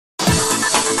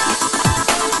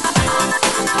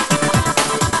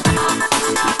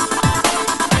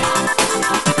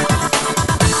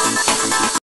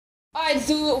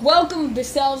welcome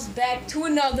yourselves back to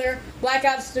another Black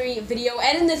Ops 3 video.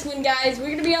 And in this one, guys, we're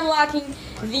going to be unlocking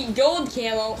the gold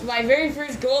camo, my very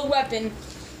first gold weapon.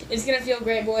 It's going to feel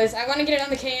great, boys. I want to get it on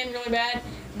the can really bad,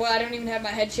 but I don't even have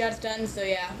my headshots done, so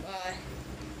yeah.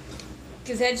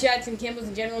 Because headshots and camos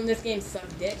in general in this game suck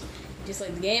dick, just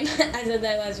like the game. I said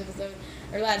that last episode,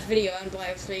 or last video on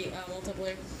Black Ops 3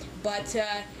 multiplayer. But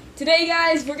today,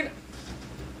 guys, we're going to...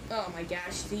 Oh my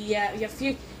gosh,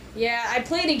 I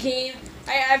played a game.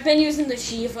 I've been using the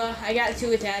Shiva. I got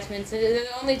 2 attachments. They're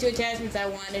the only 2 attachments I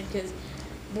wanted because,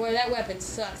 boy, that weapon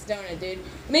sucks, don't it, dude?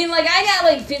 I mean, like, I got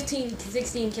like 15 to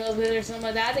 16 kills with it or something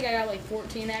like that. I think I got like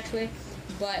 14 actually.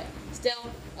 But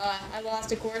still, I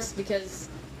lost, of course, because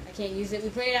I can't use it. We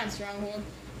played it on Stronghold.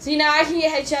 See, now I can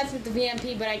get headshots with the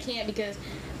VMP, but I can't because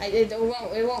it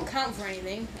won't count for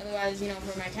anything. Otherwise, you know,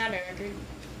 for my combat record.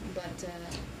 But,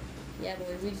 yeah,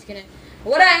 boys, we're just gonna...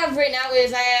 What I have right now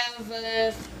is I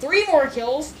have 3 more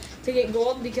kills to get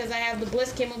gold because I have the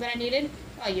Bliss camo that I needed.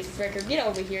 Oh, you fricker. Get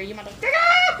over here, you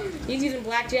motherfucker! He's using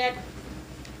blackjack.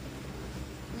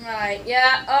 Alright,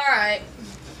 yeah, alright.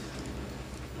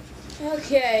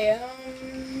 Okay,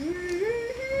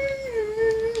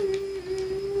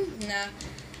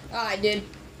 Nah. Alright, dude.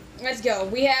 Let's go.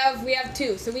 We have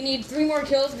 2, so we need 3 more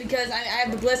kills because I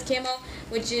have the Bliss camo,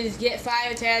 which is get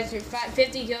 5 attachments,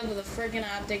 50 kills with a freaking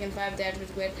optic and 5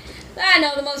 attachments with. I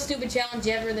know, the most stupid challenge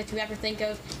ever that you ever think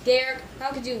of. Garrick, how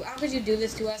could you do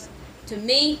this to us? To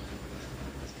me?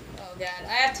 Oh god,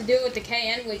 I have to do it with the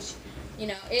KN, which, you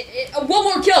know, oh, 1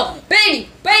 more kill,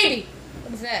 baby.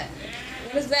 What is that?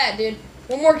 What is that, dude?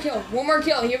 1 more kill.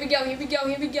 Here we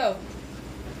go.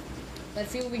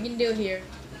 Let's see what we can do here.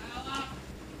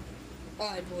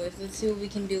 Alright, boys, let's see what we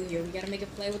can do here. We gotta make a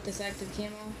play with this active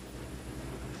camo.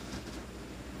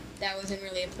 That wasn't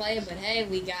really a play, but hey,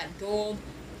 we got gold,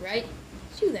 right?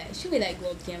 Shoot me that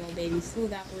gold camo, baby.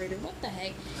 Smooth operator, what the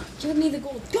heck? Give me the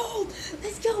gold. Gold!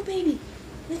 Let's go, baby!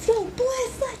 Let's go,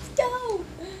 Bliss! Let's go!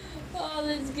 Oh,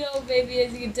 let's go, baby.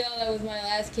 As you can tell, that was my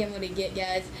last camo to get,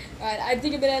 guys. Alright, I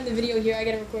think I'm gonna end the video here. I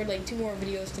gotta record like 2 more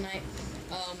videos tonight.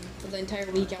 For the entire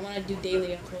week. I want to do daily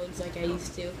uploads like I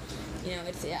used to. You know,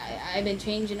 I've been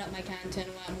changing up my content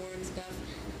a lot more and stuff.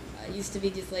 Used to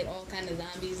be just like all kind of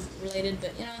zombies related,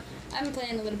 but you know, I've been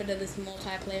playing a little bit of this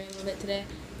multiplayer a little bit today.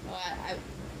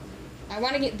 I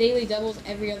want to get daily doubles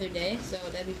every other day, so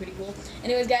that'd be pretty cool.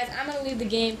 Anyways, guys, I'm gonna leave the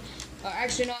game.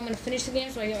 Actually, no, I'm gonna finish the game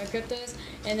so I get my cryptos,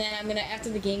 and then I'm gonna, after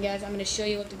the game, guys, I'm gonna show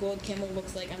you what the gold camo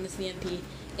looks like on this VMP.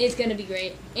 It's gonna be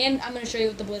great, and I'm gonna show you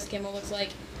what the Bliss camo looks like.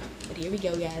 But here we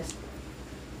go, guys.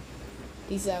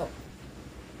 Peace out.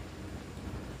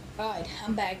 Alright,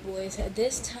 I'm back, boys.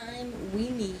 This time, we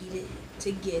need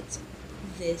to get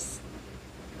this.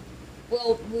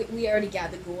 Well, we already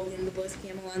got the gold and the Bliss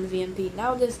camo on the VMP.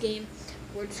 Now this game,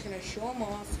 we're just going to show them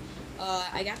off.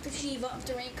 I got the Shiva up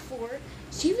to rank 4.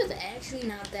 Shiva's actually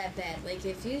not that bad. Like,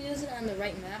 if you use it on the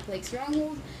right map, like,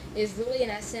 Stronghold is really an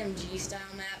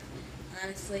SMG-style map,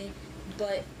 honestly.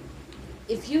 But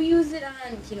if you use it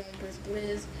on, you know,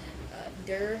 Blizz,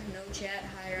 no chat,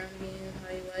 high round game,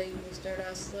 how you like, we'll start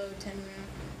off slow,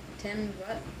 10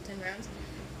 rounds?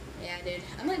 Yeah, dude.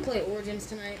 I might play Origins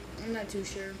tonight. I'm not too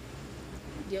sure.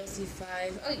 DLC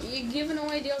 5. Oh, you're giving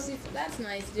away DLC 5? That's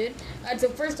nice, dude. Alright, so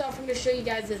first off, I'm going to show you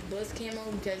guys this Bliss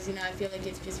camo because, you know, I feel like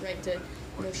it's just right to,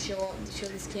 you know, show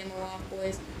this camo off,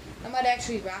 boys. I might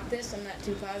actually rock this. I'm not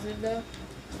too positive, though.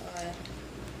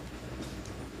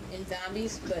 In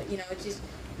zombies, but, you know, it's just...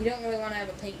 You don't really want to have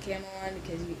a pink camo on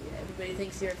because everybody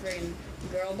thinks you're a friggin'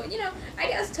 girl. But, you know, I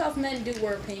guess tough men do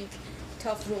wear pink.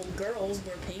 Tough little girls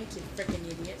wear pink, you frickin'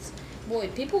 idiots. Boy,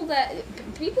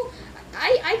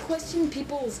 I question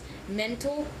people's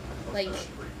mental, like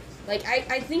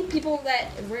I think people that,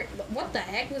 what the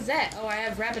heck was that? Oh, I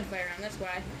have rapid fire on, that's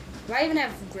why. Do I even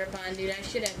have grip on, dude? I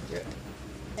should have grip.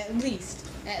 At least.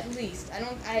 I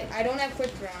don't have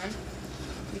quick draw on.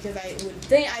 Because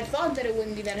I thought that it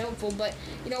wouldn't be that helpful, but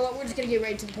you know what? We're just gonna get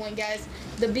right to the point, guys.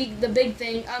 The big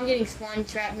thing. I'm getting spawn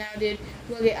trapped now, dude.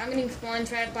 Look, I'm getting spawn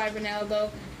trapped by Ronaldo.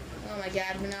 Oh my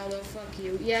God, Ronaldo, fuck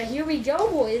you. Yeah, here we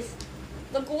go, boys.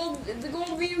 The gold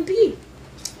VMP.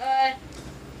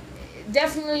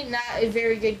 Definitely not a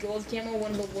very good gold camo.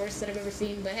 One of the worst that I've ever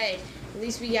seen. But hey, at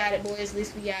least we got it, boys. At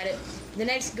least we got it. The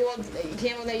next gold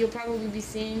camo that you'll probably be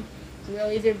seeing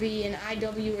will either be in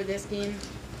IW or this game.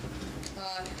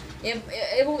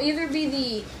 It will either be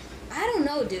the, I don't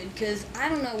know, dude, because I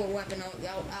don't know what weapon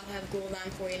I'll have gold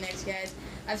on for you next, guys.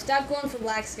 I've stopped going for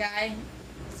Black Sky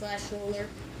 / Solar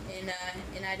in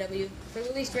IW, for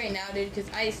at least right now, dude, because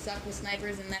I suck with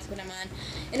snipers, and that's what I'm on.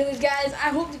 Anyways, guys, I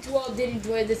hope that you all did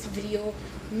enjoy this video,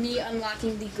 me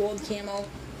unlocking the gold camo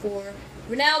for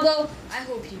Ronaldo, I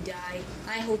hope you die.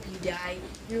 I hope you die.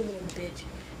 You're a little bitch.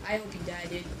 I hope you die,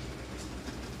 dude.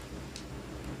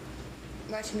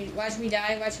 Watch me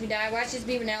die. Watch me die. Watch this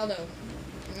be Ronaldo.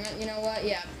 You know what?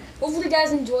 Yeah. Hopefully, you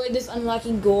guys enjoyed this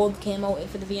unlocking gold camo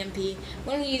for the VMP.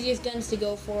 One of the easiest guns to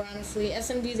go for, honestly.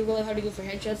 SMGs are really hard to go for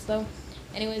headshots, though.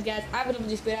 Anyways, guys, I've been able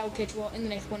to do good. I will catch you all in the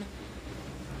next one.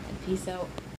 And peace out.